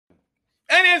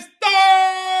And it starts!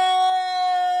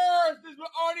 This is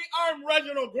Arnie. I'm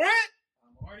Reginald Grant.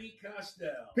 I'm Arnie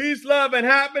Costello. Peace, love, and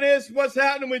happiness. What's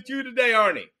happening with you today,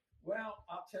 Arnie? Well,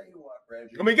 I'll tell you what,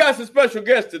 Reggie. And we got some special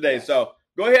guests today, so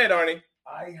go ahead, Arnie.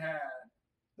 I had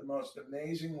the most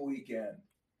amazing weekend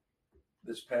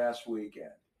this past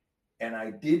weekend, and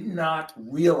I did not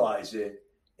realize it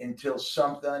until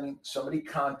somebody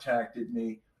contacted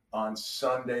me on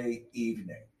Sunday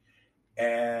evening.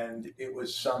 And it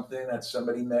was something that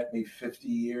somebody met me 50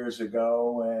 years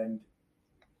ago, and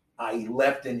I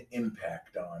left an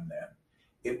impact on them.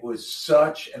 It was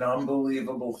such an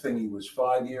unbelievable thing. He was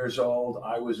 5 years old.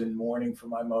 I was in mourning for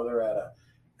my mother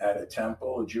at a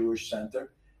temple, a Jewish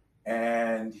center.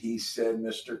 And he said,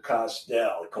 Mr.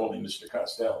 Costello. He called me Mr.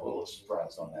 Costello. A little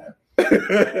surprised on that.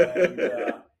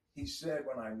 And he said,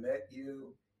 when I met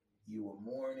you, you were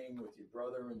mourning with your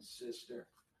brother and sister.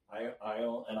 I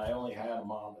only had a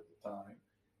mom at the time.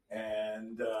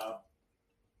 And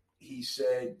he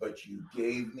said, but you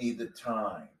gave me the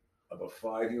time of a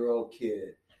 5-year-old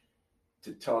kid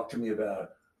to talk to me about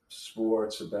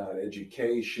sports, about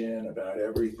education, about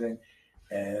everything.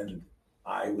 And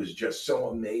I was just so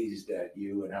amazed at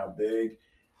you and how big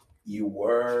you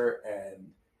were.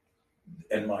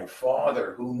 And my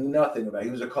father, who knew nothing about it,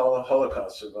 he was a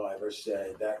Holocaust survivor,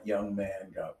 said that young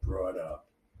man got brought up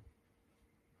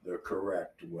the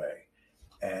correct way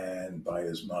and by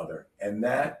his mother. And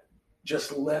that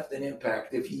just left an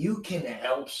impact. If you can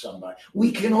help somebody,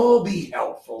 we can all be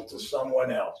helpful to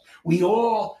someone else. We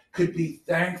all could be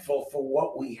thankful for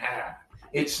what we have.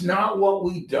 It's not what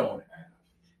we don't have.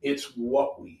 It's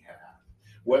what we have.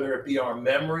 Whether it be our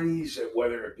memories,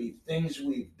 whether it be things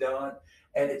we've done.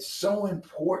 And it's so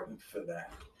important for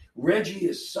that. Reggie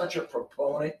is such a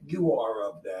proponent. You are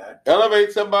of that.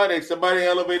 Elevate somebody. Somebody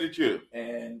elevated you.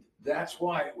 And that's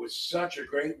why it was such a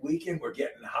great weekend. We're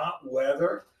getting hot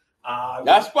weather.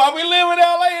 That's why we live in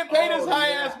LA and pay this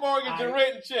high ass mortgage and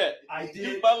rent and shit.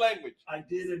 Excuse my language. I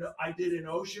did an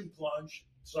ocean plunge.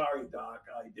 Sorry, Doc,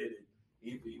 I did it.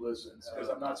 If he listens, because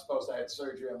I'm not supposed to. I had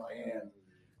surgery on my hand,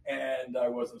 and I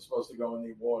wasn't supposed to go in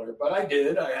the water, but I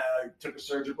did. I took a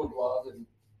surgical glove and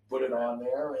put it on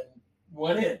there and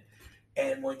went in.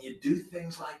 And when you do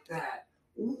things like that,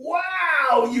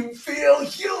 wow, you feel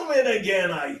human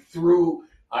again.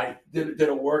 I did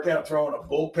a workout throwing a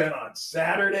bullpen on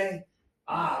Saturday.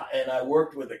 And I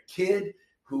worked with a kid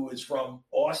who is from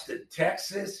Austin,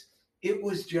 Texas. It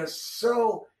was just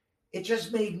it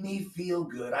just made me feel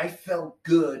good. I felt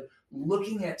good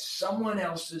looking at someone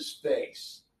else's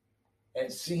face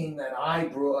and seeing that I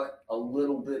brought a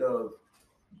little bit of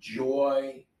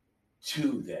joy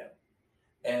to them.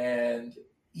 And,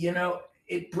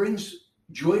 it brings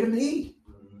joy to me.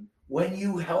 When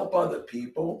you help other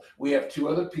people. We have 2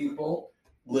 other people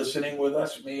listening with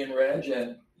us, me and Reg,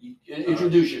 and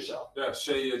introduce yourself. Yeah,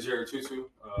 Shea Jerry Tutu,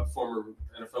 former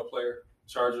NFL player,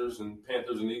 Chargers and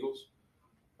Panthers and Eagles.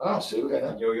 Oh, see, we got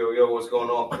that. Yo, what's going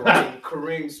on?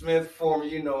 Kareem Smith, former,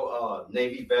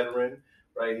 Navy veteran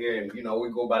right here. And, we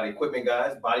go by the equipment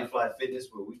guys, Bodyfly Fitness,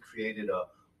 where we created a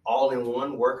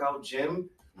all-in-one workout gym,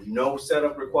 no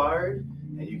setup required,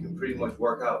 and you can pretty much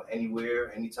work out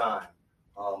anywhere, anytime.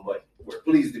 But we're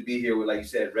pleased to be here with, like you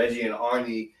said, Reggie and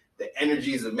Arnie. The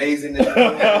energy is amazing. I can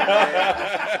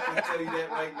tell you that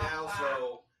right now.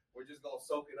 So we're just going to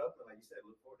soak it up. And like you said,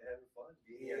 look forward to having fun,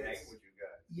 being here and hanging with you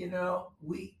guys.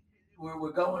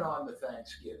 We're going on to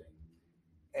Thanksgiving.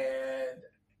 And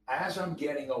as I'm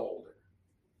getting older,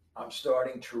 I'm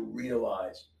starting to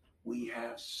realize we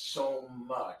have so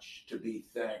much to be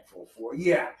thankful for.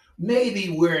 Yeah, maybe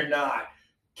we're not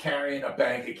carrying a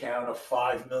bank account of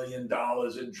 $5 million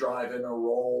and driving a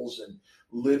Rolls and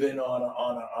living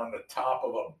on the top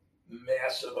of a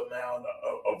massive amount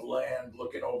of land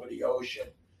looking over the ocean.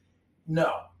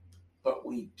 No, but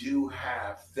we do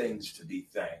have things to be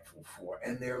thankful for,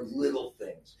 and they're little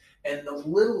things. And the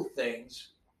little things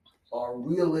are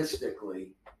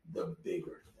realistically the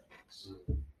bigger things.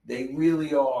 They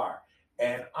really are.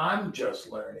 And I'm just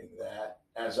learning that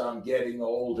as I'm getting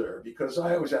older, because I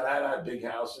had a big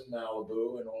house in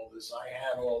Malibu and all this. I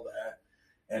had all that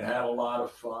and had a lot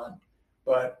of fun.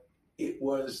 But it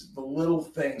was the little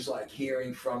things like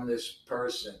hearing from this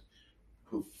person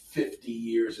who 50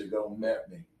 years ago met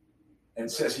me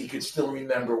and says he could still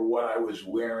remember what I was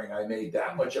wearing. I made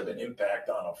that much of an impact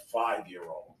on a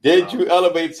 5-year-old. Did you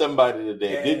elevate somebody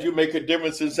today? Did you make a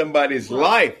difference in somebody's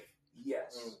life?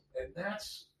 Yes. And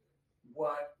that's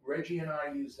what Reggie and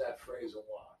I use that phrase a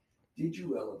lot. Did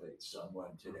you elevate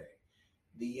someone today?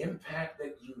 the impact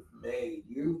that you've made.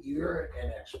 You're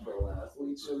an ex-pro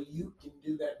athlete, so you can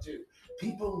do that too.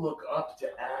 People look up to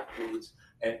athletes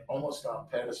and almost on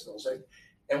pedestals.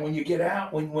 And when you get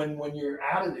out, when you're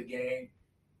out of the game,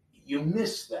 you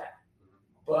miss that.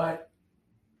 But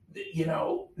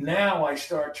now I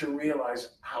start to realize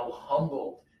how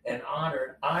humbled and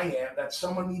honored I am that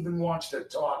someone even wants to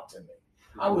talk to me.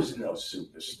 I was no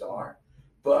superstar,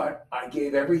 but I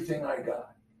gave everything I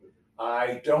got.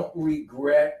 I don't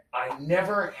regret. I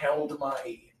never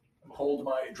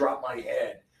dropped my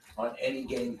head on any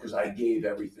game because I gave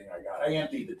everything I got. I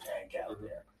emptied the tank out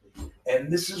there.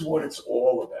 And this is what it's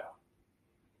all about.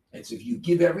 It's if you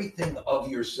give everything of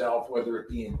yourself, whether it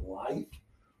be in life,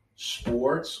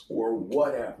 sports, or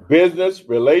whatever. Business,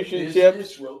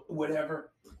 relationships. Whatever.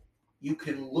 You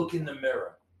can look in the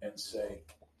mirror and say,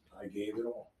 I gave it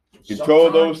all.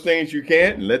 Control those things you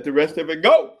can and let the rest of it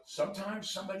go. Sometimes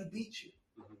somebody beats you,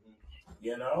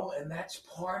 and that's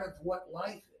part of what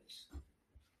life is.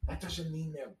 That doesn't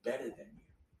mean they're better than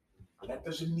you. That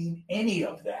doesn't mean any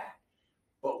of that.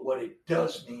 But what it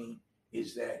does mean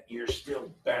is that you're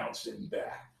still bouncing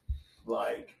back.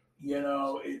 Like,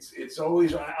 it's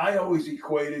always, I always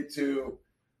equate it to,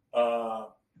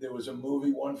 there was a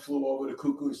movie, One Flew Over the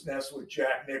Cuckoo's Nest, with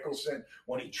Jack Nicholson,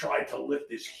 when he tried to lift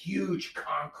this huge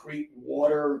concrete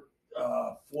water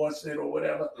faucet or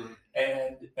whatever.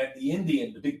 And the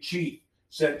Indian, the big chief,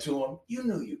 said to him, you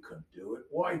knew you couldn't do it.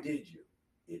 Why did you?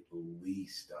 At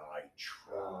least I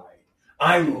tried.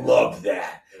 I love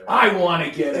that. I want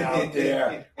to get out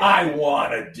there. I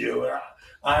want to do it.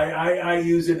 I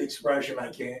use an expression I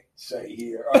can't say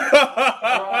here.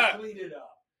 I'll clean it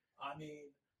up. I mean,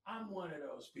 I'm one of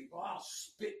those people. I'll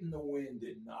spit in the wind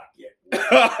and not get wet.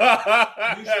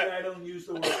 Usually I don't use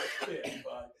the word spit,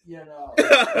 but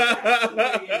that's the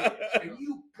way it is. And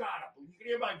you can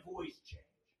hear my voice change.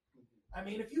 I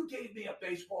mean, if you gave me a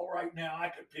baseball right now, I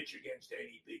could pitch against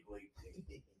any big league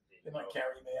team. They might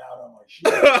carry me out on my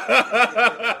shoes.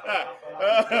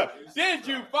 Did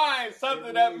you find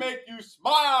something that make you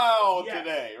smile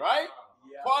today, right?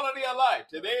 Yeah. Quality of life.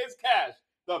 Today is cash.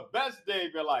 The best day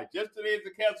of your life. Just today is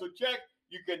a canceled check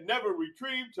you can never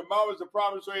retrieve. Tomorrow is a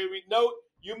promissory note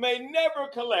you may never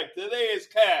collect. Today is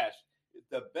cash. It's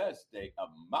the best day of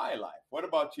my life. What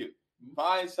about you?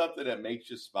 Find something that makes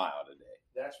you smile today.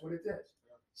 That's what it is.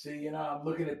 See, I'm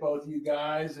looking at both of you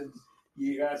guys, and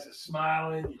you guys are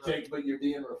smiling. But you're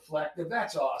being reflective.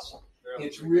 That's awesome.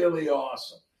 It's really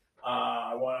awesome.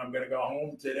 I'm going to go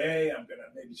home today. I'm going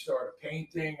to maybe start a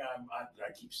painting.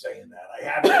 I keep saying that. I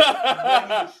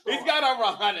haven't. He's got over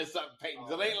 100-something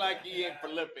paintings. It ain't like he in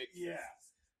Olympics. Yeah.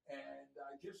 And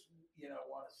I just,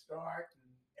 want to start.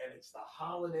 And it's the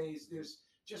holidays. There's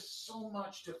just so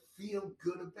much to feel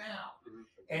good about.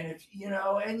 And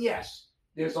and yes,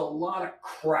 there's a lot of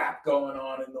crap going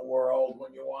on in the world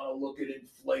when you want to look at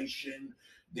inflation,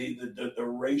 the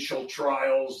racial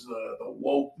trials, the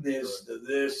wokeness, the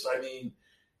this. I mean,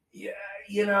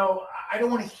 I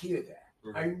don't want to hear that.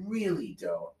 I really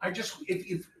don't. I just,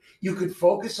 if you could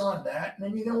focus on that, and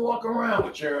then you can walk around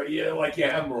with your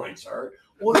hemorrhoids hurt.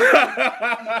 Or you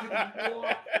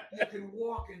can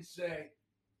walk and say,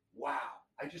 wow,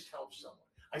 I just helped someone.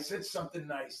 I said something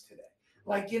nice today.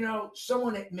 Like,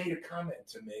 someone made a comment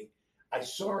to me. I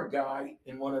saw a guy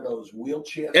in one of those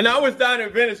wheelchairs. And I was down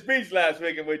in Venice Beach last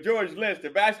weekend with George Lynch, the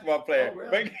basketball player. Oh,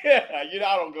 really? But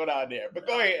I don't go down there. But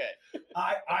go ahead.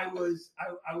 I was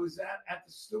at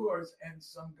the stores, and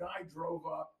some guy drove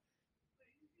up,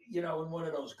 in one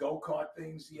of those go-kart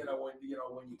things, when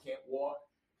you can't walk.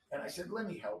 And I said, let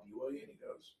me help you, will you? And he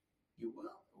goes, you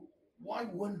will? Why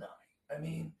wouldn't I? I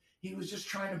mean, he was just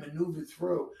trying to maneuver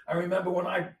through. I remember when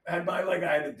I had my leg,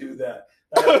 I had to do that.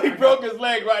 He broke his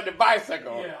leg riding the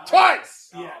bicycle. Yeah,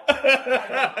 twice. I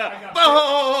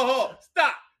got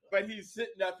Stop. But he's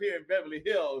sitting up here in Beverly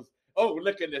Hills,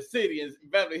 overlooking the city in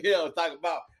Beverly Hills, talking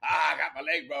about, I got my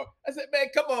leg broke. I said, man,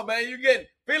 come on, man. You're getting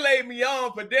filet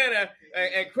mignon for dinner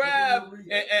and crab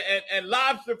and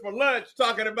lobster for lunch,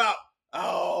 talking about,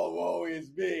 oh, woe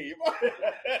is me.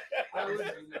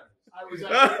 I was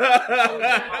at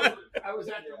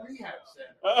the rehab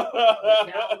center,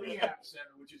 the Cal Rehab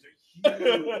Center, which is a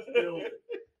huge building,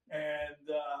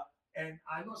 and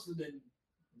I must have been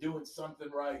doing something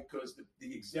right because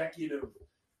the executive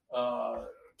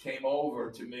came over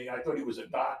to me. I thought he was a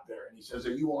doctor, and he says,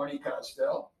 "Are you Arnie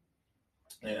Costell?"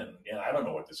 And I don't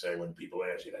know what to say when people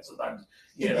ask you that. Sometimes,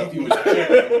 if he was a chick,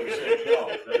 I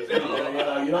would say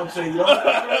no. You don't say you don't.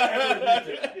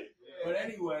 But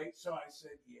anyway, so I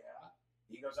said, yeah.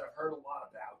 He goes, I've heard a lot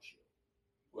about you.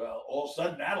 Well, all of a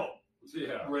sudden, that'll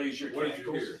raise your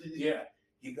cankles. Yeah.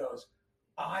 He goes,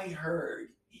 I heard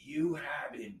you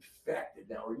have infected.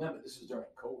 Now, remember, this is during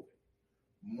COVID.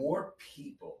 More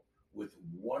people with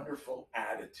wonderful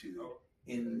attitude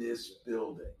in this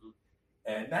building.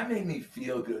 And that made me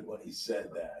feel good when he said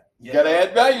that. You gotta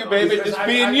add value, baby. Because Just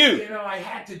being you. You know, I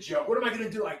had to joke. What am I going to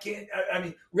do? I can't. I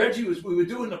mean, Reggie we were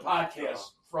doing the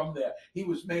podcast from there. He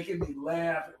was making me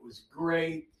laugh. It was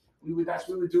great. That's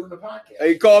what we were doing the podcast.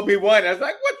 He called me one. I was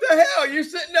like, what the hell? You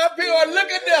sitting up here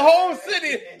looking at the whole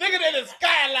city, looking at the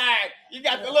skyline. You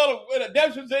got the little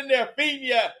redemptions in there feeding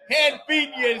you, hand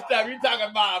feeding you and stuff. You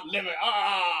talking about living.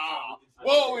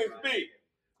 Woe is me.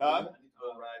 Huh?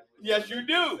 Yes, you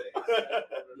do.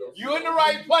 You're in the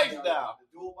right place now. The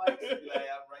dual bikes, I'm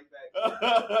right back.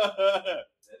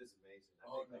 That is amazing.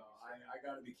 Oh no, I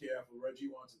got to be careful. Reggie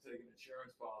wants to take an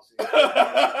insurance policy.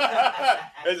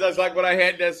 It's just like when I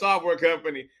had that software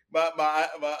company.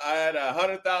 I had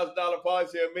 $100,000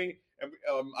 policy on me,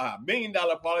 $1 million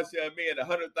policy on me, and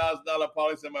 $100,000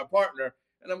 policy on my partner.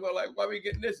 And I'm going like, why are we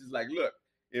getting this? It's like, look,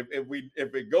 if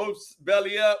it goes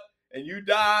belly up and you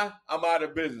die, I'm out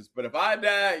of business. But if I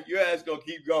die, your ass gonna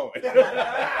keep going. It's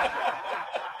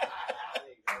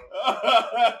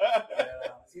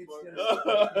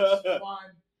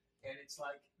fun, and it's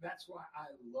like that's why I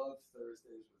love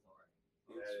Thursdays with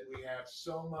Arnie. We have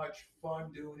so much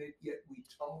fun doing it, yet we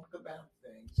talk about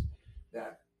things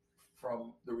that,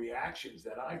 from the reactions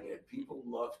that I get, people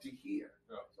love to hear.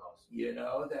 You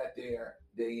know, that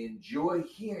they enjoy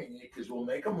hearing it because we'll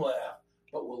make them laugh,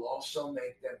 but we'll also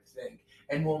make them think,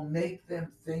 and we'll make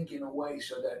them think in a way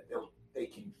so that they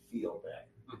can feel better.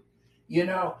 You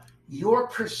know, your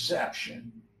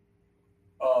perception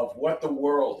of what the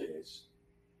world is,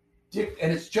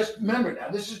 and it's just, remember now,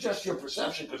 this is just your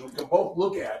perception because we can both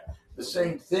look at the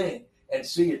same thing and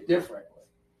see it differently.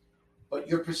 But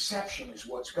your perception is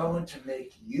what's going to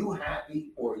make you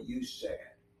happy or you sad.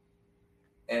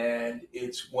 And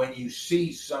it's when you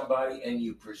see somebody and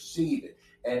you perceive it.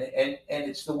 And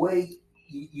it's the way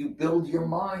you build your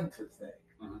mind to think.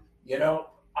 Mm-hmm. You know,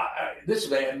 this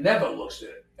man never looks at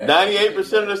it. 98%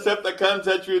 of the stuff that comes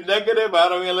at you is negative. I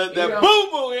don't even let that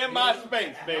boo-boo in my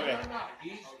space, baby. No.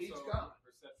 He's gone.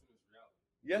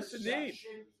 Yes, indeed.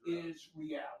 Perception is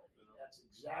reality. That's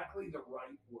exactly the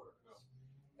right word.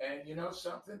 And you know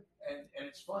something? And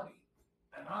it's funny.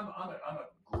 And I'm a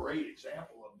great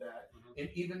example of that in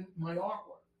even my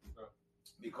artwork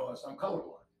because I'm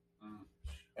colorblind.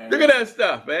 And, look at that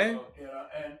stuff, man. You know,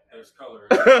 and there's color.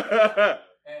 and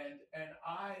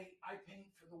I paint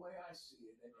for the way I see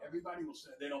it. And everybody will say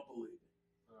they don't believe it.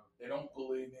 They don't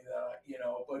believe me that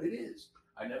but it is.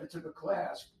 I never took a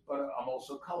class, but I'm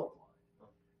also colorblind.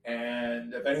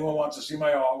 And if anyone wants to see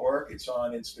my artwork, it's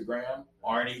on Instagram,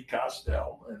 Arnie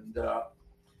Costel, and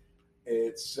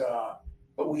it's the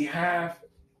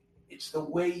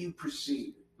way you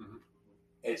perceive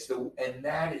it. And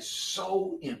that is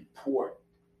so important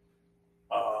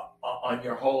on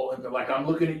your whole. And like I'm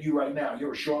looking at you right now,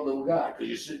 you're a short little guy because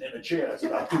you're sitting in a chair that's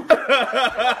about 2 feet.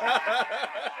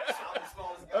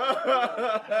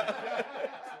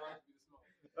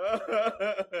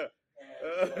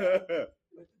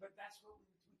 But that's what we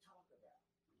talk about,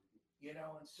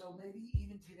 and so maybe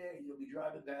even today you'll be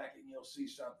driving back and you'll see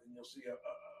something, you'll see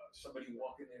somebody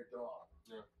walking their dog,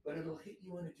 but it'll hit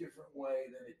you in a different way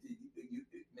than it did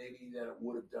maybe that it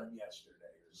would have done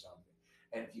yesterday or something.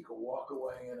 And if you could walk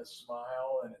away in a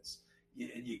smile and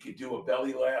you could do a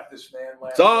belly laugh, this man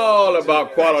laughed. It's all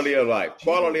about quality of life.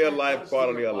 Quality of life,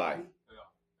 quality of life.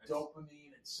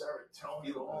 Dopamine and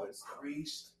serotonin all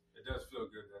increased. It does feel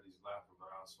good that he's laughing,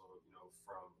 but also,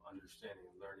 from understanding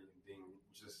and learning and being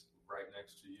just right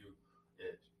next to you,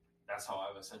 that's how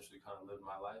I've essentially kind of lived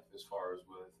my life as far as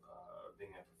with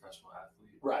being a professional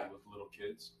athlete, with little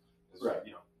kids.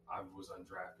 I was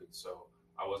undrafted, so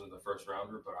I wasn't the first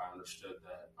rounder, but I understood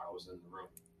that I was in the room,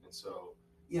 and so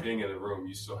being in the room,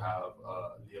 you still have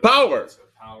the power,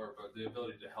 but the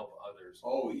ability to help others.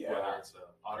 Oh yeah, whether it's an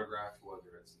autograph,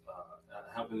 whether it's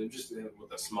helping them just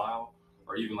with a smile.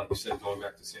 Or even like you said, going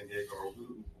back to San Diego or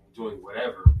doing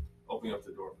whatever, opening up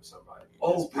the door for somebody.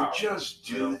 But just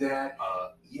do that.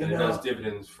 And it does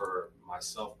dividends for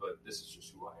myself, but this is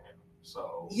just who I am.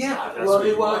 So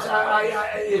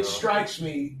it strikes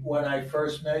me when I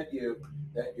first met you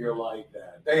that you're like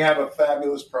that. They have a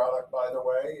fabulous product, by the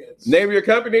way. Name your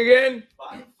company again?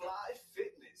 Bodyfly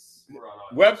Fitness. We're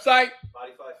on website?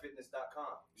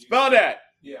 Bodyflyfitness.com. Spell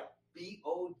that. Yeah.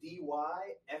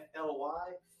 BODYFLY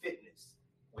Fitness.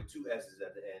 With 2 S's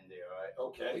at the end there, all right?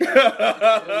 Okay. And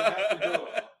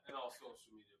all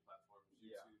social media platforms,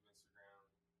 YouTube,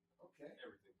 Instagram,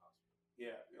 everything possible. Yeah,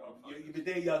 but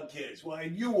they're young kids. Well,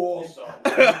 and you also.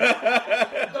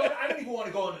 I don't even want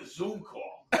to go on a Zoom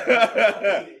call.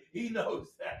 He knows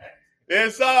that.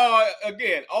 And so,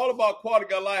 again, all about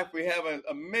Quality of Life. We have an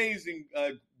amazing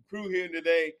crew here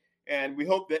today, and we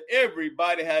hope that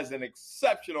everybody has an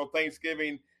exceptional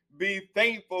Thanksgiving. Be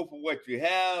thankful for what you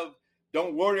have.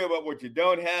 Don't worry about what you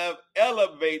don't have.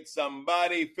 Elevate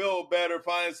somebody. Feel better.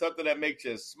 Find something that makes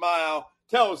you smile.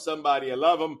 Tell somebody you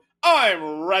love them.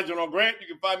 I'm Reginald Grant. You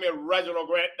can find me at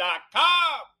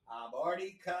ReginaldGrant.com. I'm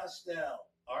Arnie Costell.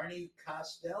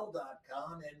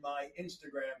 ArnieCostell.com and my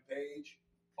Instagram page,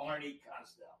 Arnie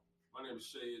Costell. My name is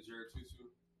Shay Ajere-Tutu.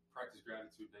 Practice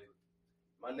gratitude daily.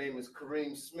 My name is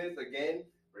Kareem Smith, again,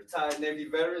 retired Navy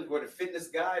veterans. We're the fitness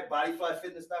guy,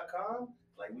 bodyflyfitness.com.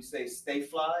 Like we say, stay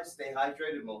fly, stay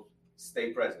hydrated,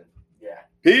 stay present. Yeah.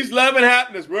 Peace, love, and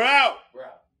happiness. We're out. We're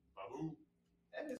out.